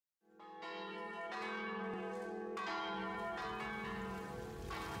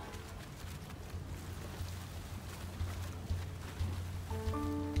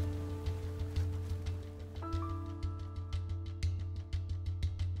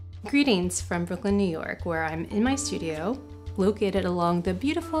Greetings from Brooklyn, New York, where I'm in my studio, located along the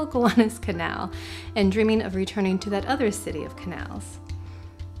beautiful Gowanus Canal, and dreaming of returning to that other city of canals.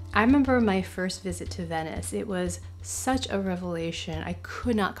 I remember my first visit to Venice. It was such a revelation. I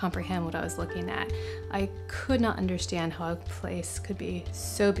could not comprehend what I was looking at. I could not understand how a place could be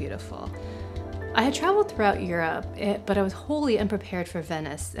so beautiful. I had traveled throughout Europe, but I was wholly unprepared for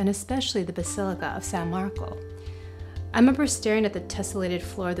Venice, and especially the Basilica of San Marco. I remember staring at the tessellated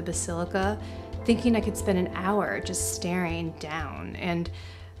floor of the basilica, thinking I could spend an hour just staring down, and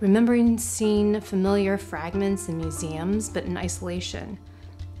remembering seeing familiar fragments in museums, but in isolation.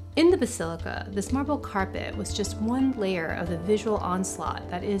 In the basilica, this marble carpet was just one layer of the visual onslaught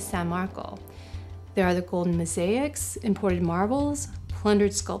that is San Marco. There are the golden mosaics, imported marbles,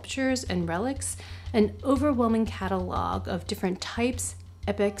 plundered sculptures and relics, an overwhelming catalog of different types,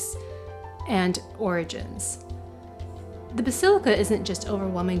 epochs, and origins. The basilica isn't just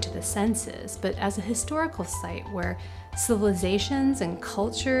overwhelming to the senses, but as a historical site where civilizations and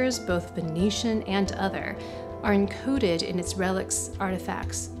cultures, both Venetian and other, are encoded in its relics,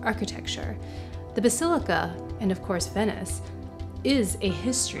 artifacts, architecture. The basilica, and of course Venice, is a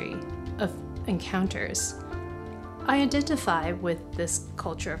history of encounters. I identify with this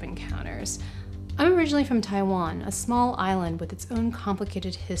culture of encounters. I'm originally from Taiwan, a small island with its own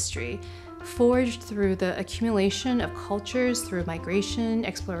complicated history, forged through the accumulation of cultures through migration,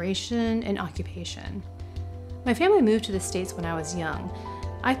 exploration, and occupation. My family moved to the States when I was young.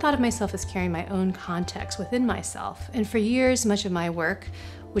 I thought of myself as carrying my own context within myself, and for years, much of my work,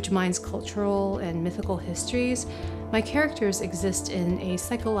 which mines cultural and mythical histories, my characters exist in a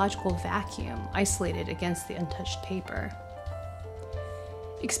psychological vacuum, isolated against the untouched paper.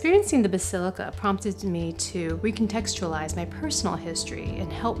 Experiencing the basilica prompted me to recontextualize my personal history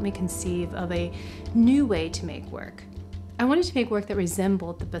and help me conceive of a new way to make work. I wanted to make work that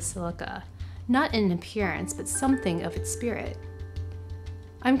resembled the basilica, not in appearance, but something of its spirit.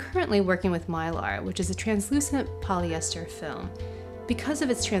 I'm currently working with Mylar, which is a translucent polyester film. Because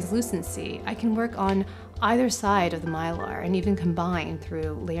of its translucency, I can work on either side of the Mylar and even combine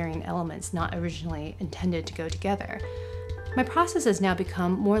through layering elements not originally intended to go together. My process has now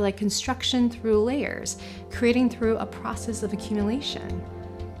become more like construction through layers, creating through a process of accumulation.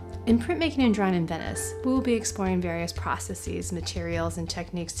 In Printmaking and Drawing in Venice, we will be exploring various processes, materials, and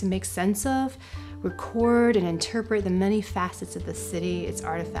techniques to make sense of, record, and interpret the many facets of the city, its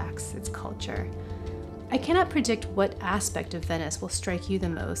artifacts, its culture. I cannot predict what aspect of Venice will strike you the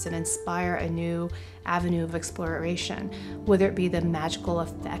most and inspire a new avenue of exploration, whether it be the magical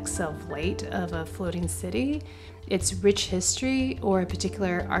effects of light of a floating city, its rich history, or a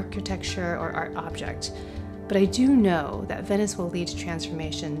particular architecture or art object. But I do know that Venice will lead to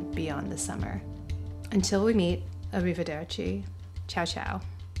transformation beyond the summer. Until we meet, arrivederci. Ciao ciao.